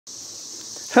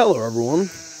Hello everyone.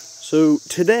 So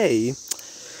today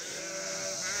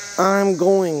I'm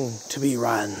going to be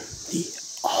riding the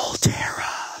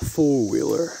Alterra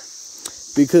four-wheeler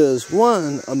because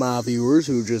one of my viewers,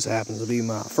 who just happens to be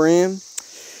my friend,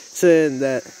 said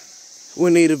that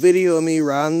we need a video of me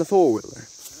riding the four-wheeler.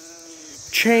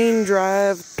 Chain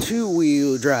drive,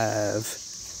 two-wheel drive.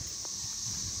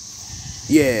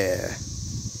 Yeah.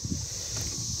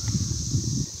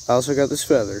 I also got this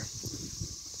feather.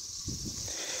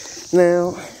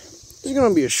 Now, it's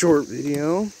going to be a short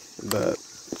video, but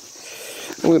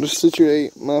I'm going to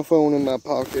situate my phone in my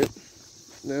pocket.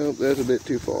 Nope, that's a bit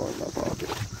too far in my pocket.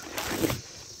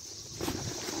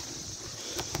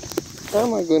 How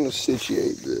am I going to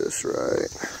situate this right?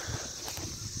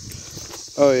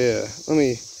 Oh yeah, let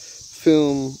me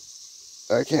film.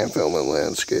 I can't film in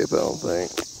landscape, I don't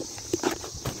think.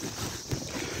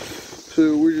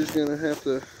 So we're just going to have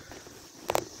to...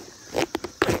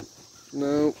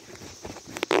 Nope.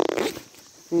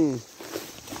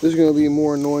 This is going to be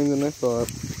more annoying than I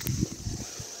thought.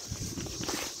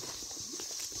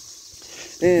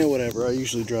 And whatever, I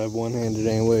usually drive one-handed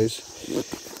anyways.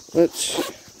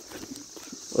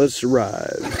 Let's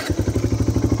ride.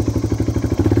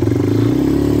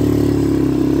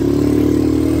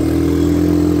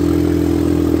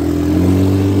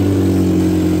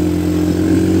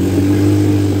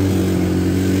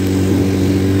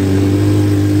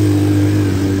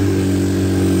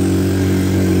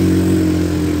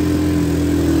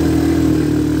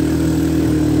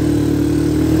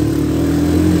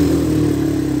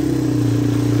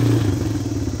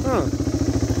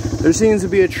 There seems to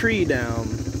be a tree down.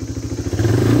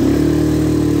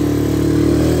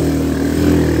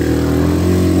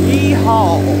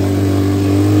 Yeehaw!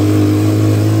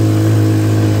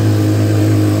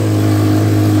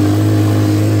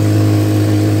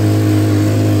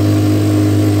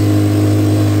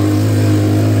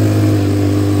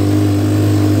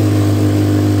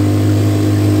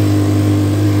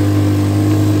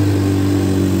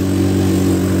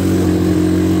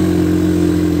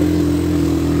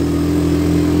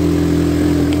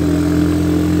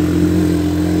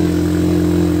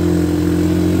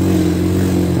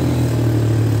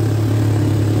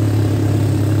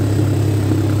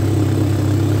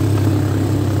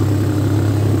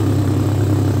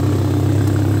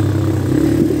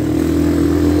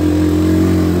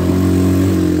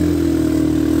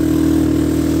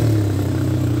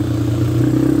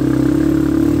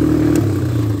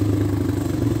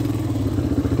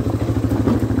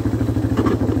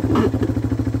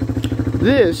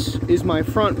 This is my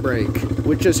front brake,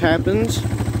 which just happens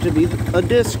to be a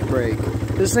disc brake.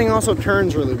 This thing also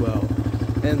turns really well.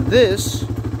 And this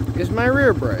is my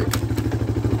rear brake.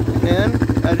 And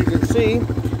as you can see,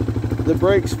 the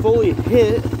brakes fully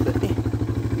hit.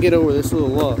 Get over this little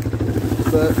lump.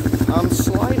 But I'm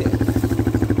sliding.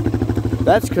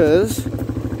 That's because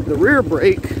the rear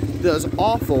brake does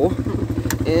awful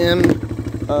in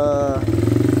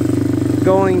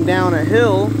going down a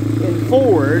hill in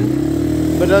forward,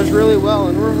 but does really well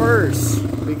in reverse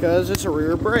because it's a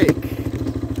rear brake.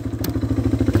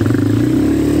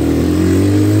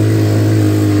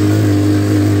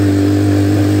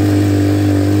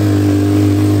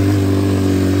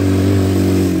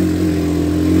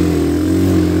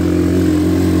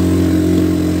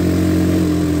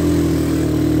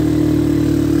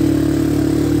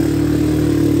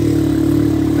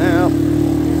 Now,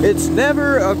 it's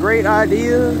never a great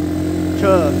idea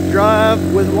to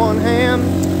drive with one hand,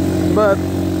 but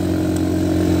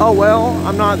oh well,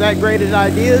 I'm not that great at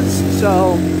ideas,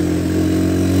 so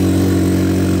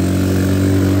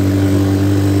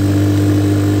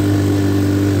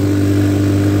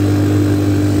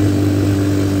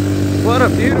what a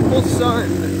beautiful sun.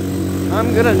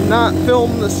 I'm gonna not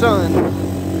film the sun.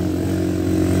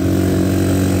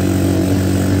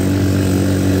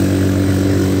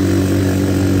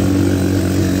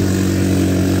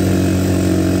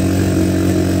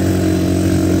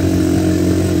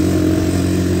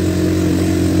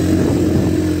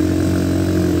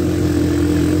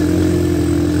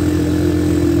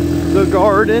 The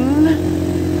garden.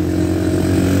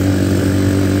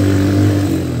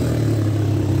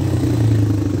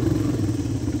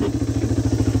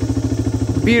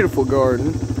 Beautiful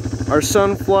garden. Our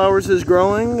sunflowers is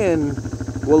growing and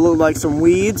will look like some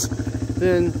weeds.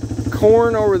 Then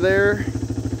corn over there.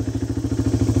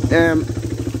 And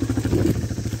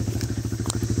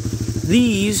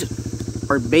these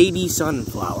are baby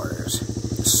sunflowers.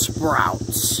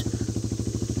 Sprouts.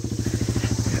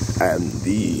 And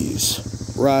these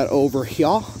right over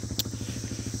here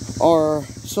are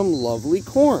some lovely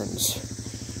corns.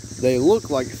 They look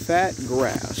like fat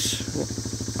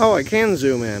grass. Oh, I can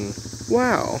zoom in.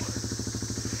 Wow.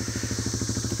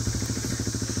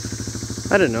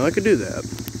 I didn't know I could do that.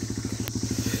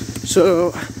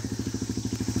 So,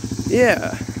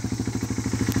 yeah.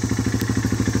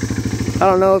 I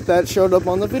don't know if that showed up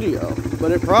on the video,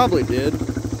 but it probably did.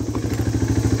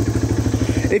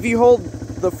 If you hold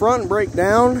the front brake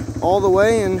down all the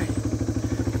way and...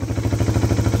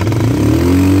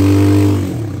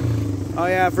 Oh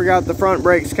yeah, I forgot the front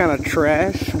brake's kind of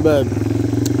trash, but...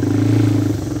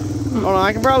 I don't know,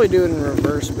 I can probably do it in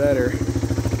reverse better.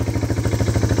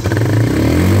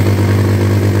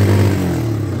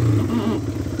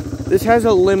 This has a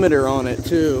limiter on it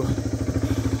too.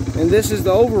 And this is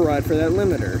the override for that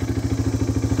limiter.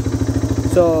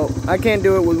 So, I can't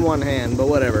do it with one hand, but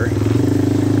whatever.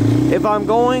 If I'm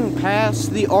going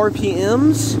past the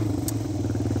RPMs,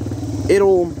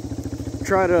 it'll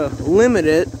try to limit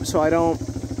it so I don't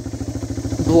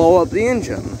blow up the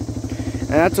engine.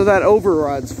 And that's what that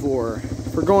override's for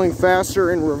going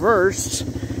faster in reverse,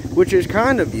 which is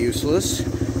kind of useless.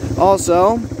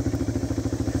 Also,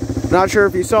 not sure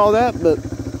if you saw that, but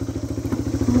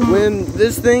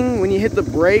when you hit the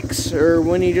brakes, or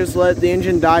when you just let the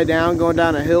engine die down going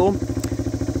down a hill,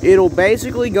 it'll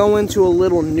basically go into a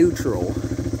little neutral.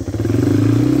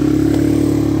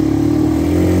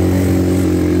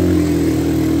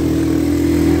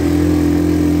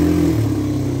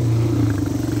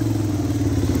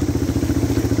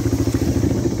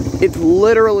 It's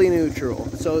literally neutral.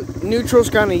 So neutral's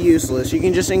kind of useless. You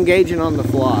can just engage it on the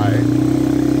fly.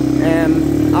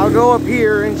 And I'll go up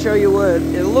here and show you what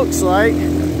it looks like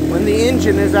when the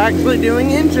engine is actually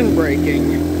doing engine braking.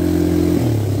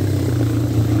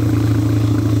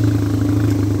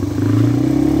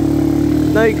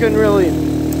 Now you couldn't really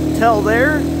tell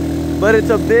there, but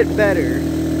it's a bit better.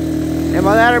 And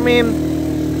by that I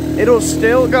mean, it'll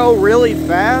still go really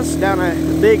fast down a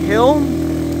big hill,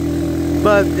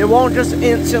 but it won't just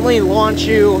instantly launch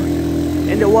you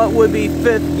into what would be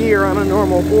 5th gear on a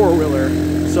normal four-wheeler.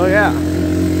 So yeah.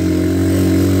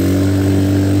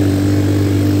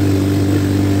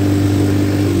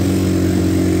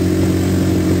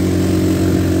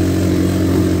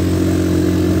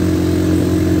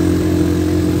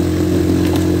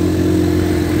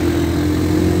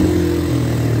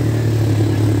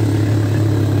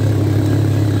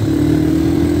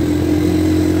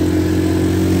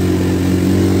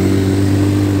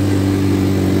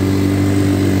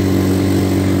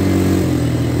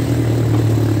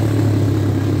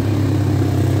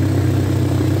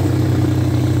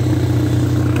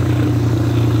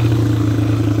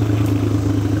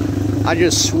 I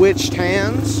just switched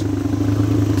hands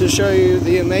to show you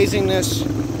the amazingness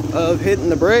of hitting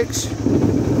the brakes.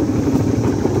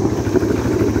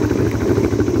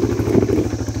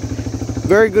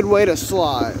 Very good way to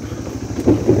slide.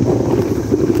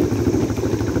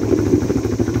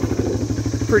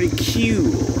 Pretty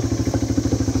cool.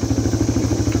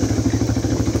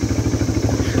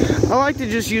 I like to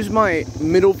just use my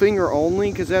middle finger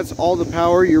only, because that's all the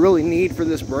power you really need for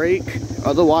this brake.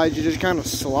 Otherwise, you just kind of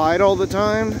slide all the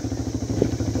time.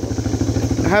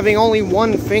 Having only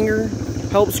one finger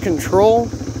helps control.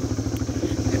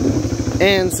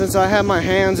 And since I have my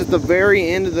hands at the very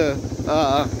end of the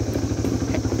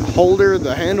holder,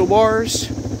 the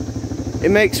handlebars, it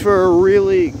makes for a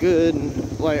really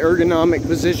good, like, ergonomic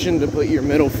position to put your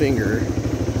middle finger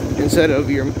instead of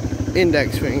your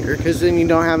index finger, because then you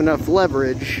don't have enough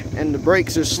leverage and the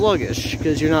brakes are sluggish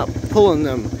because you're not pulling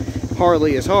them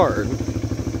hardly as hard.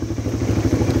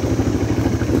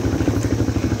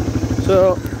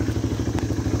 So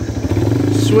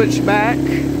switch back.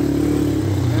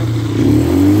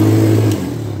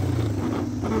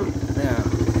 Yeah.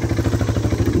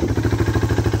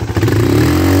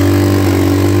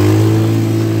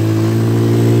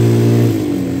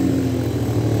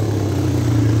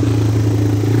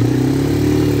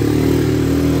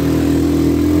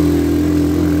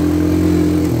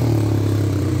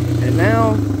 And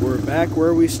now we're back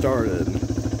where we started.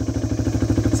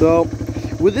 So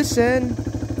with this said,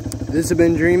 this has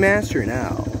been Dreammaster, and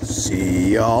I'll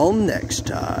see y'all next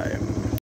time.